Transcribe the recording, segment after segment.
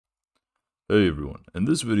Hey everyone, in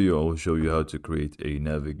this video I will show you how to create a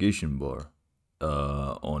navigation bar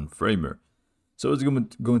on Framer. So it's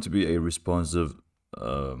going to be a responsive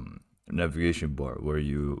navigation bar where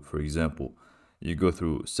you, for example, you go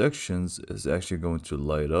through sections. It's actually going to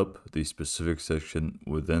light up the specific section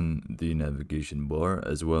within the navigation bar,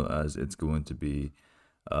 as well as it's going to be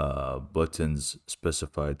buttons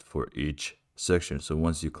specified for each section. So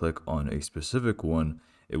once you click on a specific one,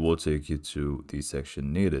 it will take you to the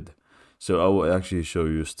section needed. So I will actually show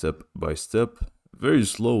you step by step, very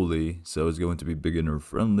slowly, so it's going to be beginner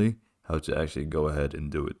friendly, how to actually go ahead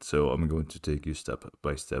and do it. So I'm going to take you step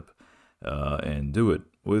by step and do it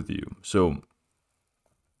with you. So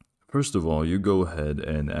first of all, you go ahead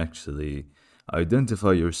and actually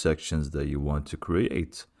identify your sections that you want to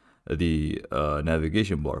create the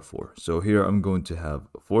navigation bar for. So here I'm going to have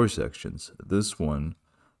 4 sections. This one,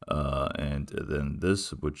 and then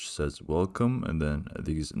this, which says welcome, and then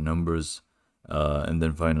these numbers, and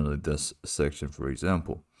then finally this section, for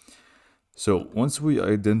example. So once we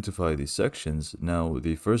identify these sections, now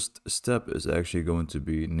the first step is actually going to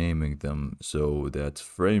be naming them so that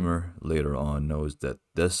Framer later on knows that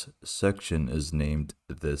this section is named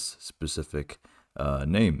this specific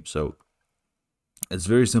name. So it's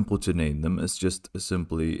very simple to name them. It's just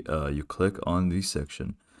simply you click on the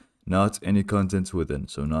section, not any contents within.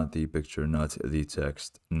 So not the picture, not the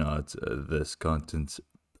text, not this content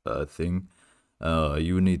thing.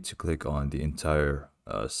 You need to click on the entire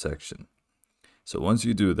section. So once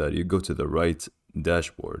you do that, you go to the right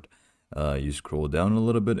dashboard. You scroll down a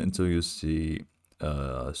little bit until you see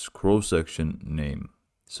scroll section name.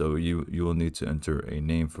 So you will need to enter a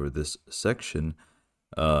name for this section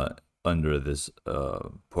under this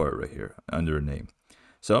part right here, under name.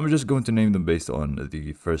 So I'm just going to name them based on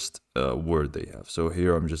the first word they have. So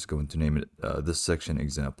here I'm just going to name it this section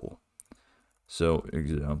example. So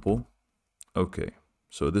example, okay.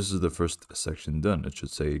 So this is the first section done. It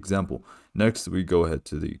should say example. Next, we go ahead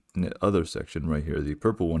to the other section right here, the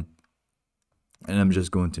purple one. And I'm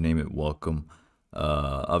just going to name it welcome.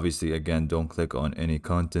 Obviously, again, don't click on any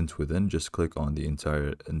content within. Just click on the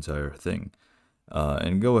entire thing.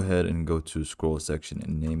 And go ahead and go to scroll section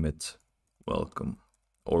and name it welcome.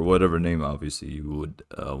 Or whatever name, obviously, you would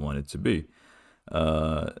want it to be.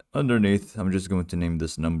 Underneath, I'm just going to name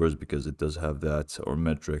this numbers because it does have that, or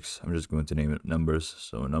metrics. I'm just going to name it numbers,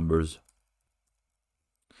 so numbers.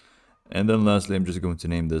 And then lastly, I'm just going to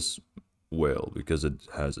name this whale because it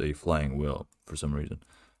has a flying whale for some reason.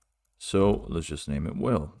 So let's just name it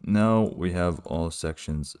whale. Now we have all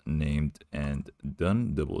sections named and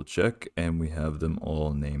done. Double check, and we have them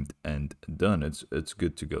all named and done. It's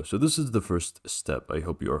good to go. So this is the first step. I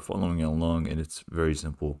hope you are following along, and it's very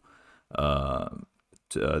simple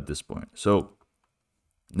at this point. So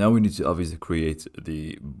now we need to obviously create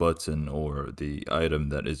the button or the item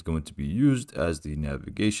that is going to be used as the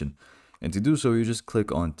navigation. And to do so, you just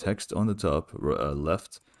click on text on the top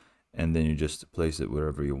left, and then you just place it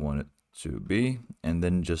wherever you want it to be, and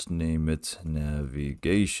then just name it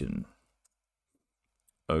navigation.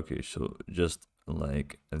 Okay, so just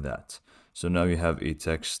like that. So now you have a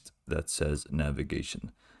text that says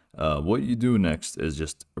navigation. What you do next is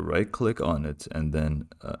just right click on it and then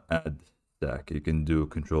add stack. You can do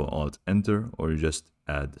Control Alt Enter, or you just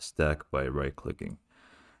add stack by right clicking.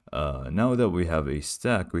 Now that we have a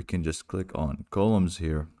stack, we can just click on columns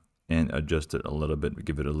here and adjust it a little bit,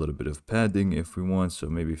 give it a little bit of padding if we want, so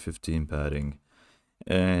maybe 15 padding.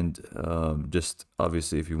 And just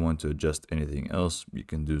obviously if you want to adjust anything else, you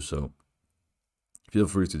can do so. Feel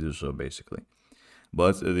free to do so basically.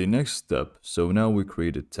 But the next step, so now we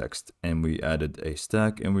created text and we added a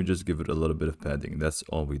stack and we just give it a little bit of padding. That's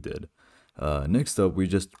all we did. Next up, we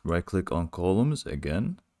just right click on columns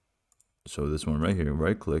again. So this one right here,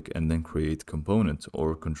 right click and then create component,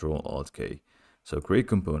 or Control Alt K. So create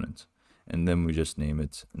component, and then we just name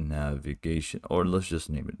it navigation, or let's just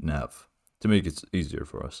name it nav to make it easier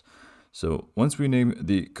for us. So once we name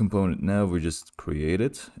the component nav, we just create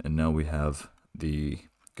it, and now we have the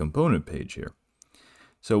component page here.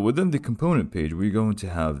 So within the component page, we're going to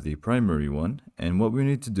have the primary one, and what we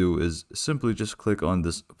need to do is simply just click on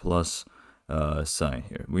this plus sign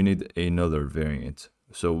here. We need another variant.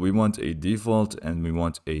 So we want a default and we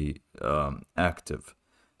want a active.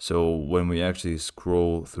 So when we actually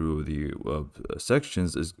scroll through the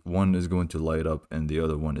sections, one is going to light up and the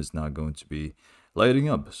other one is not going to be lighting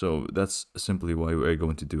up. So that's simply why we're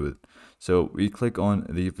going to do it. So we click on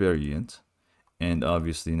the variant, and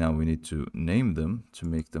obviously now we need to name them to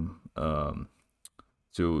make them to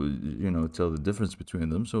tell the difference between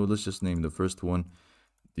them. So let's just name the first one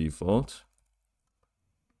default,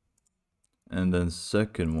 And then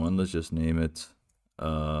second one, let's just name it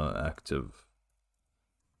active.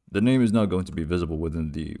 The name is not going to be visible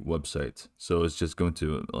within the website, so it's just going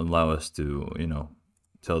to allow us to,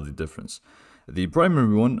 tell the difference. The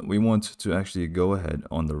primary one, we want to actually go ahead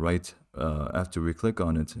on the right, after we click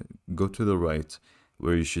on it, go to the right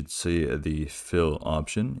where you should see the fill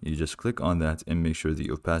option. You just click on that and make sure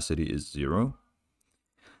the opacity is 0.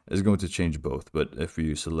 It's going to change both, but if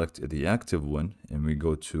we select the active one and we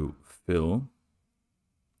go to fill,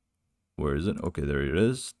 where is it? Okay, there it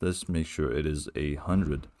is. Let's make sure it is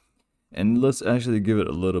 100. And let's actually give it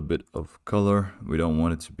a little bit of color. We don't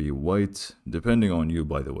want it to be white, depending on you,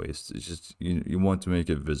 by the way. It's just you want to make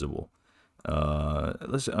it visible. I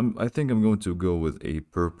think I'm going to go with a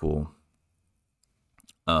purple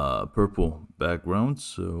background.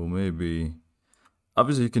 So maybe,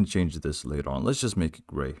 obviously you can change this later on. Let's just make it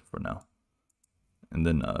gray for now. And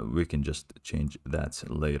then we can just change that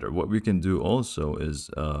later. What we can do also is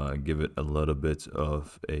give it a little bit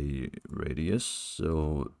of a radius,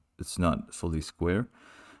 so it's not fully square.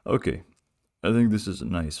 Okay, I think this is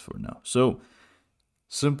nice for now. So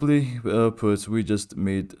simply put, we just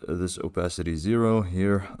made this opacity 0,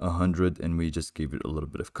 here 100, and we just gave it a little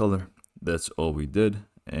bit of color. That's all we did,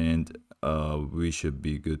 and we should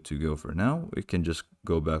be good to go for now. We can just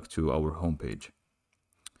go back to our home page.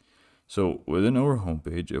 So within our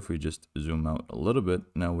homepage, if we just zoom out a little bit,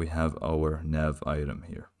 now we have our nav item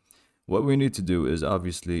here. What we need to do is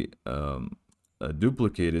obviously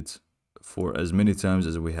duplicate it for as many times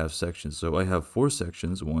as we have sections. So I have 4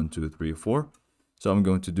 sections, 1, 2, 3, 4. So I'm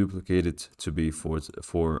going to duplicate it to be four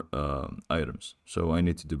items. So I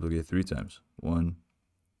need to duplicate 3 times. 1,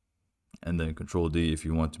 and then Control D if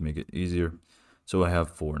you want to make it easier. So I have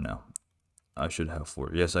 4 now. I should have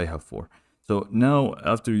 4. Yes, I have 4. So now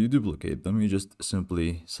after you duplicate them, you just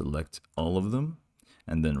simply select all of them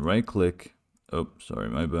and then right click. Oh, sorry,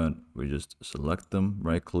 my bad. We just select them,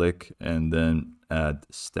 right click, and then add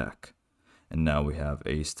stack. And now we have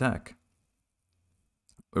a stack.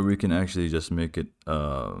 Or we can actually just make it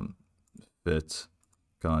fit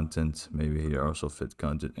content. Maybe here also fit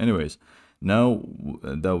content. Anyways, now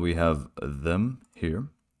that we have them here,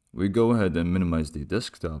 we go ahead and minimize the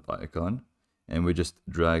desktop icon. And we just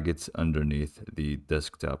drag it underneath the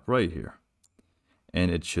desktop right here. And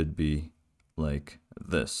it should be like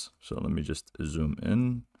this. So let me just zoom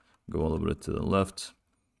in, go a little bit to the left.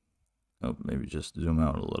 Oh, maybe just zoom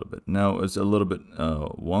out a little bit. Now it's a little bit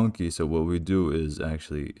wonky. So what we do is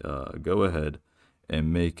actually go ahead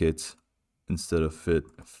and make it, instead of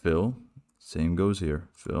fill, same goes here,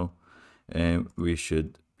 fill. And we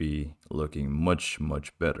should be looking much,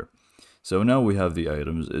 much better. So now we have the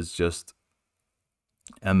items. It's just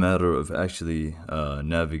a matter of actually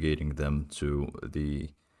navigating them to the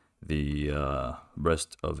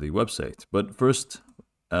rest of the website. But first,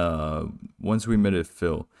 once we made it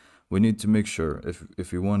fill, we need to make sure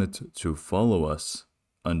if we want it to follow us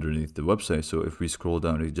underneath the website, so if we scroll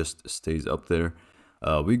down, it just stays up there.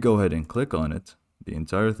 We go ahead and click on it, the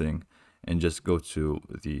entire thing, and just go to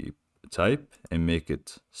the type and make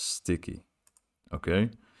it sticky. Okay,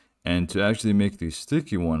 and to actually make the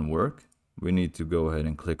sticky one work, we need to go ahead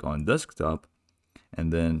and click on desktop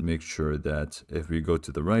and then make sure that if we go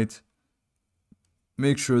to the right,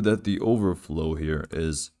 make sure that the overflow here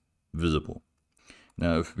is visible.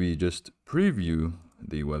 Now, if we just preview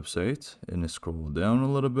the website and scroll down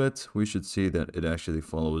a little bit, we should see that it actually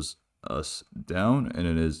follows us down and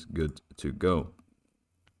it is good to go.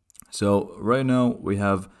 So right now we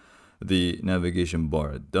have the navigation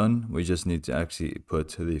bar done. We just need to actually put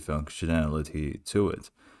the functionality to it.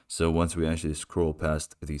 So once we actually scroll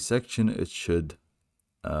past the section, it should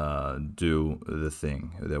do the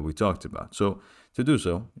thing that we talked about. So to do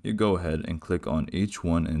so, you go ahead and click on each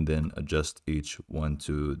one and then adjust each one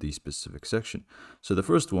to the specific section. So the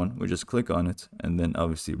first one, we just click on it and then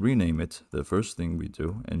obviously rename it. The first thing we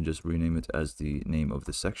do, and just rename it as the name of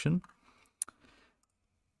the section.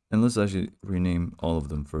 And let's actually rename all of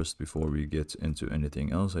them first before we get into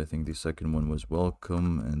anything else. I think the second one was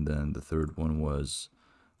welcome, and then the third one was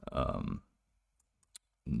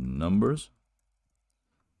numbers,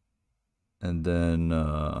 and then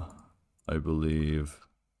I believe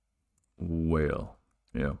whale.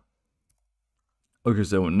 Yeah. Okay,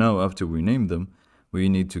 so now after we name them, we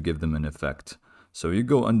need to give them an effect. So you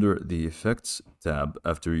go under the effects tab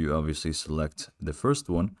after you obviously select the first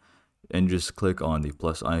one, and just click on the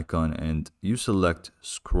plus icon and you select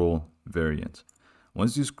scroll variant.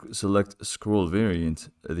 Once you select scroll variant,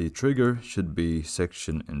 the trigger should be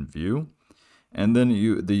section and view. And then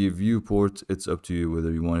the viewport, it's up to you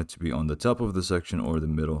whether you want it to be on the top of the section or the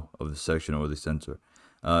middle of the section or the center.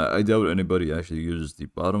 I doubt anybody actually uses the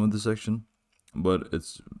bottom of the section, but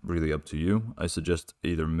it's really up to you. I suggest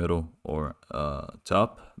either middle or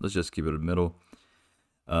top. Let's just keep it in middle.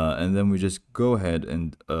 And then we just go ahead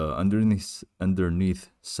and underneath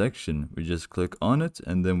section, we just click on it,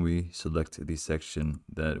 and then we select the section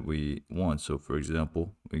that we want. So for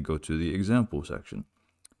example, we go to the example section,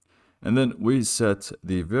 and then we set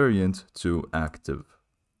the variant to active.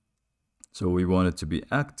 So we want it to be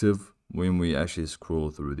active when we actually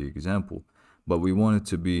scroll through the example, but we want it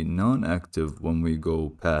to be non-active when we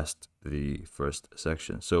go past the first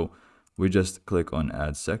section. So we just click on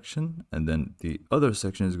add section, and then the other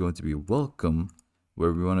section is going to be welcome,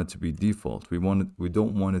 where we want it to be default. We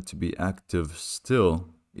don't want it to be active still,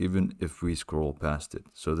 even if we scroll past it.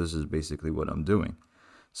 So this is basically what I'm doing.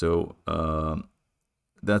 So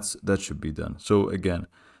that should be done. So again,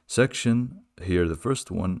 section here, the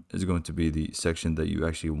first one is going to be the section that you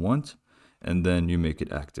actually want, and then you make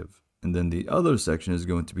it active. And then the other section is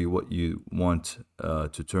going to be what you want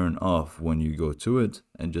to turn off when you go to it,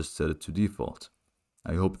 and just set it to default.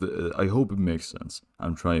 I hope it makes sense.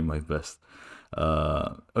 I'm trying my best.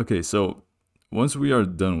 Okay, so once we are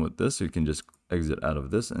done with this, you can just exit out of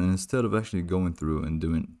this, and instead of actually going through and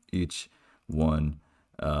doing each one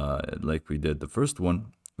like we did the first one,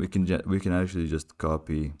 we can actually just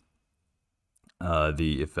copy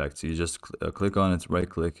the effects. You just click on it, right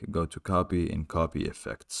click, go to copy, and copy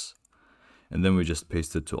effects. And then we just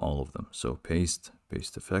paste it to all of them. So paste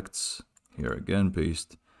effects, here again,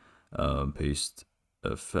 paste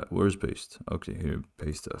effect, where's paste? Okay, here,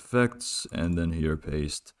 paste effects, and then here,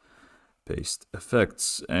 paste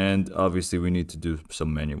effects. And obviously we need to do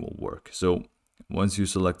some manual work. So once you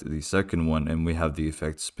select the second one and we have the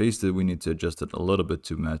effects pasted, we need to adjust it a little bit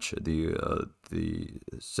to match the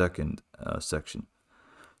second section.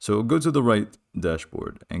 So go to the right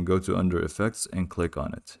dashboard and go to under effects and click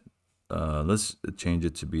on it. Let's change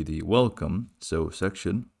it to be the welcome. So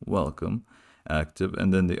section, welcome, active,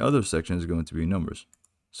 and then the other section is going to be numbers.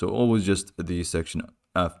 So always just the section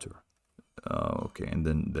after. Okay, and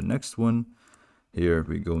then the next one, here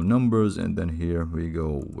we go numbers, and then here we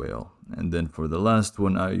go whale. And then for the last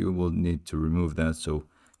one, you will need to remove that. So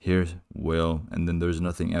here's whale, and then there's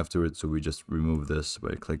nothing after it. So we just remove this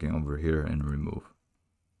by clicking over here and remove.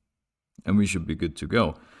 And we should be good to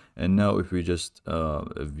go. And now if we just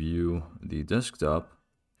view the desktop,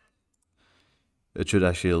 it should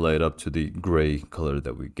actually light up to the gray color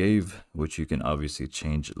that we gave, which you can obviously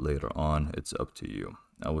change later on. It's up to you.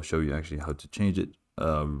 I will show you actually how to change it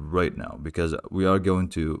right now, because we are going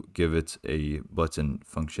to give it a button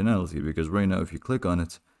functionality, because right now if you click on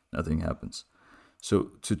it, nothing happens.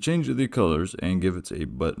 So to change the colors and give it a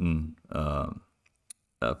button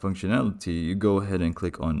functionality, you go ahead and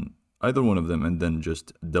click on either one of them and then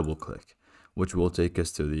just double click, which will take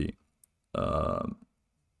us to the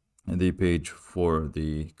page for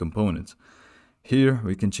the components. Here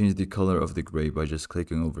we can change the color of the gray by just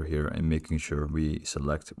clicking over here and making sure we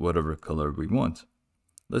select whatever color we want.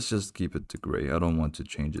 Let's just keep it to gray. I don't want to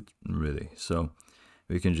change it really, so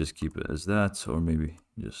we can just keep it as that, or maybe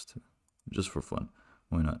just for fun.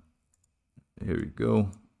 Why not? Here we go.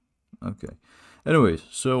 Okay. Anyways,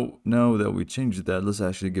 so now that we changed that, let's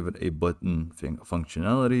actually give it a button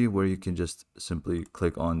functionality where you can just simply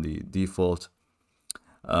click on the default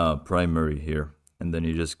primary here, and then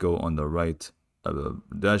you just go on the right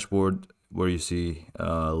dashboard where you see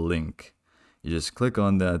link. You just click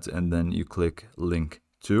on that, and then you click link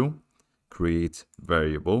to create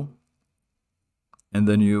variable, and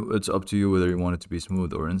then it's up to you whether you want it to be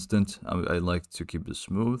smooth or instant. I like to keep it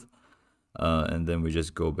smooth, and then we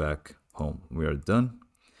just go back home. We are done,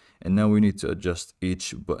 and now we need to adjust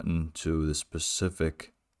each button to the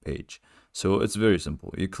specific page. So it's very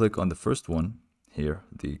simple. You click on the first one here,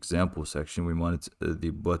 the example section. We want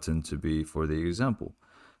the button to be for the example,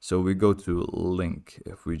 so we go to link.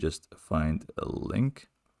 If we just find a link,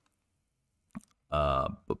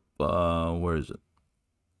 where is it?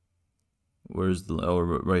 Where's the, oh,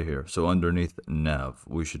 right here. So underneath nav,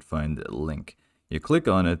 we should find a link. You click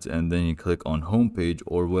on it, and then you click on home page,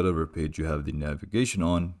 or whatever page you have the navigation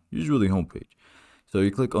on, usually home page. So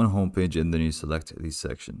you click on home page, and then you select the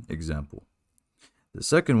section example. The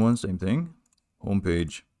second one, same thing, home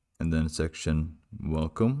page, and then section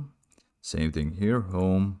welcome. Same thing here,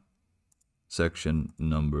 home, section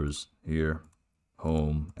numbers here,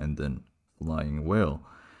 home, and then flying whale.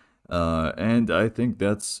 And I think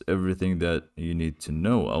that's everything that you need to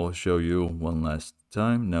know. I will show you one last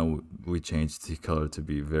time. Now we changed the color to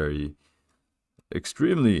be very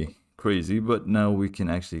extremely crazy, but now we can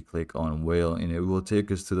actually click on whale, and it will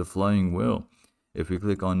take us to the flying whale. If we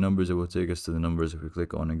click on numbers, it will take us to the numbers. If we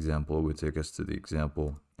click on example, it will take us to the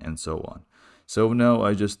example, and so on. So now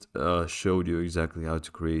I just showed you exactly how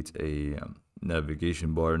to create a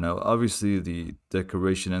navigation bar. Now, obviously, the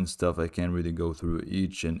decoration and stuff, I can't really go through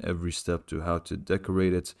each and every step to how to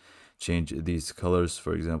decorate it, change these colors,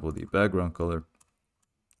 for example, the background color.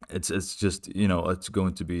 It's just, it's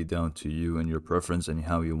going to be down to you and your preference and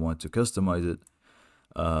how you want to customize it.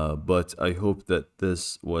 But I hope that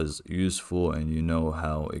this was useful and you know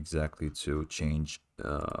how exactly to change,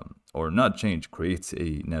 or not change, create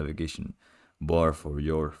a navigation bar for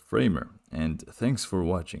your framer. And thanks for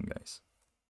watching, guys.